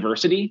 about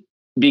diversity.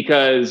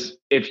 Because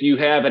if you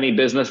have any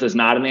business that's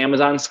not an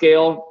Amazon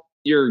scale,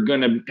 you're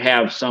going to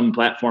have some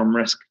platform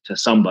risk to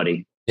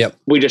somebody. Yep.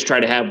 We just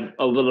try to have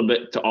a little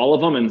bit to all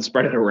of them and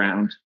spread it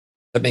around.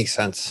 That makes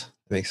sense.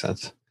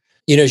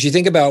 As you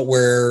think about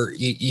where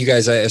you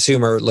guys, I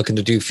assume, are looking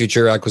to do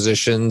future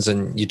acquisitions,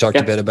 and you talked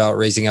a bit about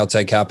raising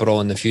outside capital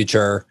in the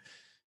future,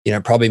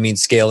 it probably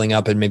means scaling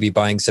up and maybe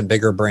buying some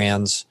bigger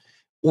brands.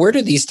 Where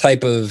do these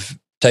type of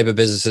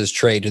businesses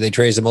trade? Do they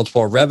trade as a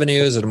multiple of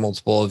revenue? Is it a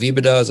multiple of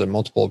EBITDA? Is it a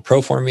multiple of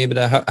pro forma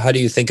EBITDA? How do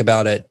you think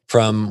about it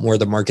from where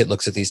the market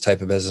looks at these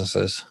type of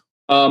businesses?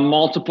 A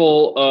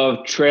multiple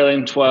of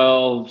trailing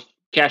 12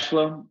 cash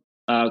flow.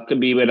 Could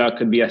be EBITDA,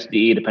 could be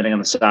SDE, depending on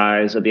the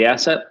size of the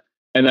asset.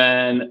 And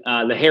then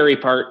the hairy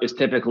part is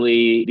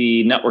typically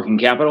the net working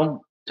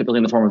capital, typically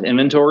in the form of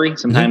inventory,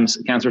 sometimes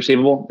accounts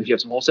receivable if you have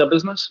some wholesale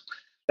business.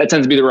 That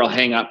tends to be the real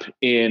hang up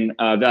in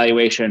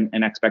valuation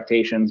and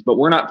expectations. But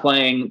we're not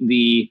playing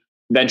the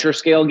venture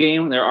scale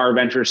game. There are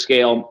venture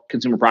scale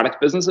consumer product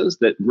businesses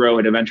that grow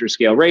at a venture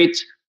scale rate,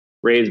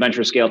 raise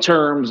venture scale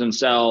terms, and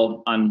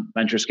sell on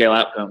venture scale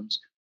outcomes.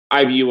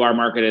 I view our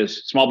market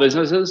as small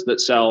businesses that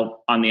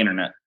sell on the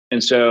internet.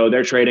 And so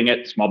they're trading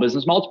at small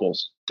business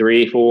multiples,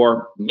 3,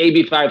 4,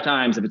 maybe 5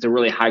 times if it's a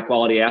really high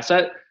quality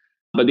asset.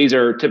 But these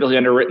are typically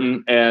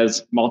underwritten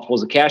as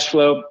multiples of cash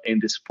flow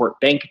and to support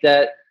bank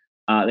debt.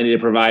 They need to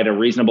provide a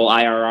reasonable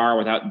IRR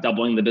without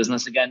doubling the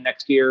business again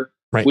next year.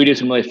 Right. We do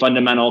some really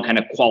fundamental kind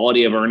of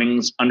quality of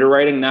earnings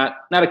underwriting, not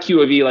a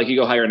Q of E like you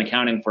go hire an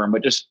accounting firm,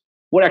 but just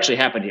what actually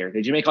happened here.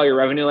 Did you make all your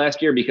revenue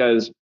last year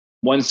because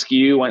one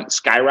SKU went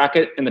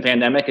skyrocket in the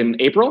pandemic in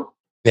April?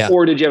 Yeah.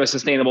 Or did you have a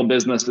sustainable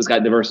business that's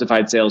got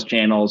diversified sales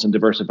channels and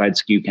diversified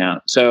SKU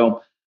count?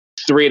 So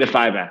 3 to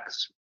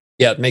 5x.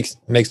 Yeah, it makes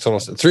total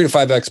sense. 3 to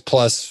 5x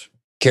plus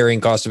carrying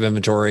cost of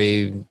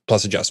inventory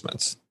plus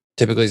adjustments.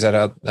 Typically, is that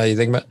how you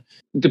think about it?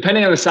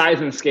 Depending on the size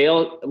and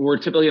scale, we're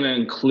typically going to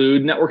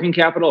include net working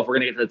capital if we're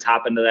going to get to the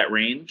top end of that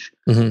range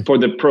for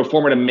the pro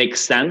forma to make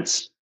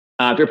sense.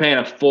 If you're paying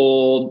a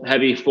full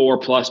heavy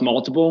 4+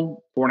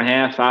 multiple,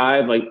 4.5,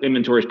 5, like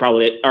inventory is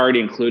probably already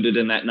included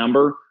in that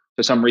number.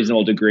 to some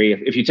reasonable degree.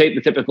 If you take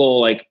the typical,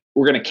 like,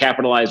 we're going to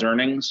capitalize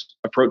earnings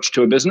approach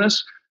to a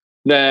business,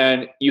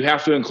 then you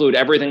have to include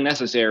everything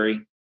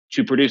necessary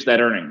to produce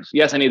that earnings.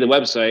 Yes, I need the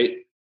website,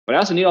 but I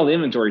also need all the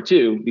inventory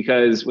too,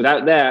 because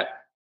without that,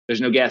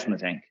 there's no gas in the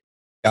tank.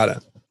 Got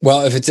it.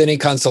 Well, if it's any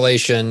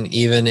consolation,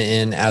 even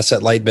in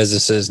asset light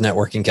businesses, net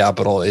working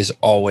capital is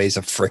always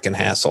a freaking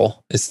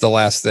hassle. It's the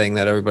last thing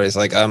that everybody's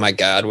like, oh my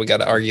God, we got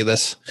to argue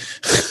this.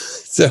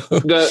 So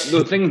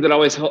the things that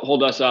always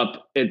hold us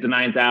up at the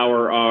ninth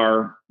hour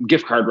are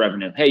gift card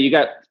revenue. Hey, you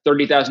got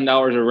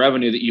 $30,000 of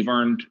revenue that you've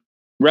earned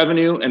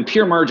revenue and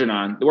pure margin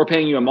on that we're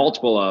paying you a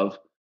multiple of,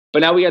 but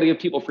now we got to give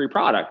people free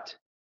product.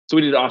 So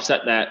we need to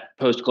offset that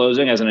post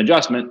closing as an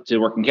adjustment to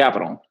working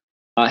capital.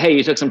 Hey,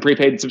 you took some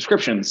prepaid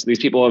subscriptions. These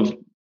people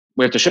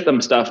we have to ship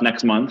them stuff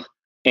next month,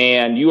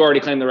 and you already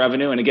claimed the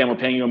revenue. And again, we're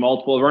paying you a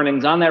multiple of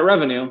earnings on that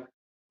revenue.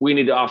 We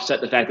need to offset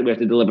the fact that we have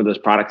to deliver those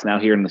products now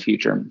here in the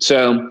future.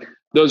 So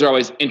those are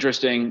always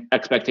interesting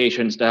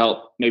expectations to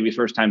help maybe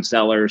first-time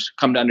sellers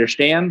come to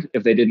understand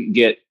if they didn't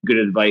get good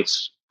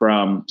advice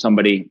from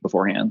somebody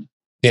beforehand.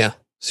 Yeah,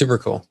 super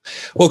cool.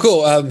 Well,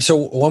 cool. So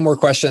one more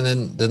question,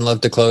 and then love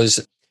to close.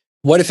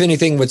 What, if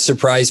anything, would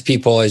surprise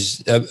people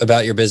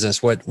about your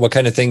business? What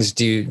kind of things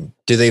do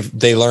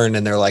they learn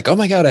and they're like, oh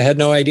my God, I had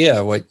no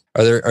idea? What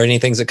are there any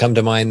things that come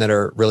to mind that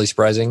are really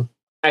surprising?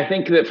 I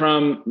think that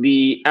from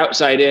the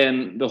outside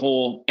in, the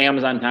whole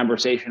Amazon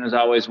conversation is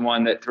always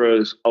one that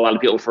throws a lot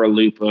of people for a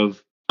loop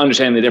of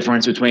understanding the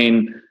difference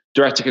between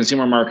direct to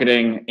consumer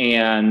marketing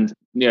and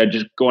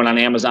just going on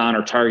Amazon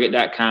or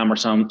Target.com or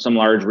some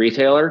large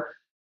retailer.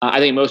 I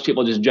think most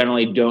people just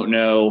generally don't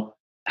know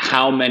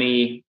how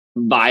many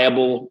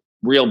viable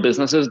real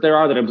businesses there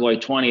are that employ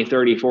 20,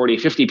 30, 40,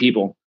 50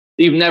 people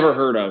that you've never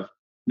heard of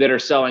that are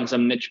selling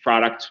some niche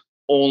product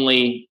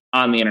only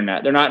on the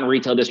internet. They're not in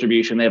retail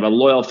distribution. They have a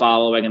loyal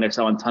following and they're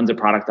selling tons of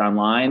product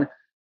online.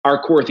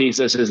 Our core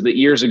thesis is that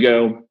years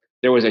ago,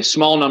 there was a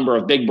small number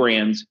of big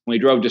brands when we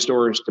drove to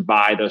stores to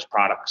buy those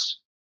products.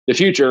 The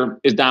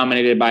future is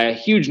dominated by a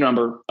huge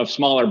number of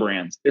smaller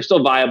brands. They're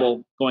still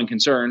viable going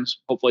concerns.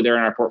 Hopefully they're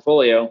in our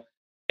portfolio,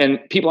 and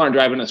people aren't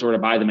driving to the store to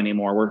buy them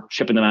anymore. We're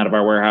shipping them out of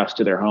our warehouse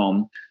to their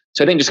home.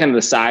 So I think just kind of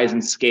the size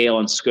and scale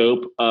and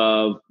scope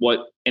of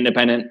what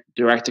independent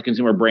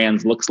direct-to-consumer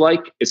brands looks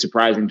like is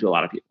surprising to a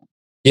lot of people.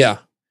 Yeah.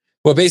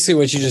 Well, basically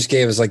what you just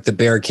gave is like the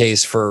bear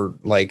case for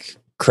like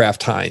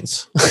Kraft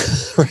Heinz,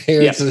 right?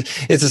 Yeah.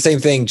 It's the same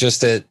thing,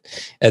 just at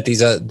these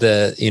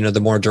the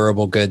more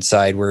durable goods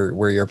side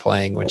where you're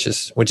playing, which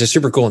is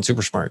super cool and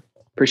super smart.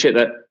 Appreciate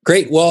that.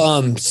 Great.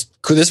 Well, this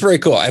is very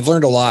cool. I've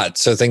learned a lot.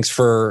 So thanks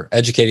for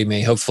educating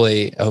me.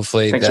 Hopefully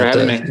thanks for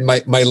having me.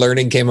 My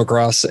learning came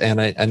across,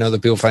 and I know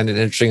that people find it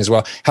interesting as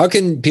well. How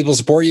can people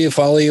support you,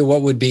 follow you?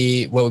 What would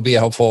be a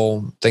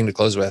helpful thing to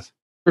close with?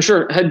 For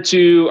sure. Head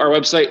to our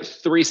website,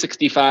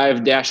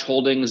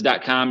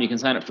 365-holdings.com. You can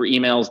sign up for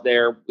emails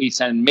there. We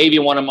send maybe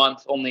one a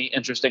month, only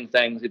interesting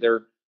things,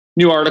 either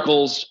new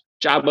articles,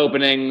 job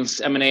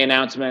openings, M&A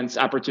announcements,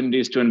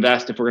 opportunities to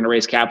invest. If we're going to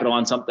raise capital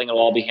on something,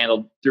 it'll all be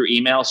handled through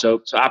email.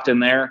 So opt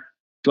in there. If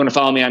you want to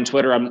follow me on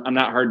Twitter, I'm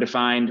not hard to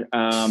find.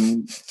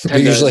 You're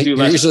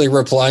usually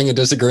replying and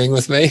disagreeing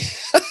with me.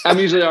 I'm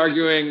usually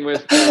arguing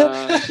with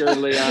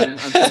Shirley on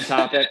some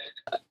topic.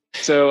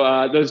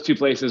 So those two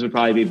places would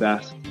probably be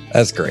best.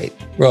 That's great.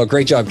 Well,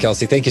 great job,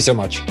 Kelsey. Thank you so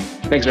much.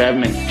 Thanks for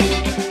having me.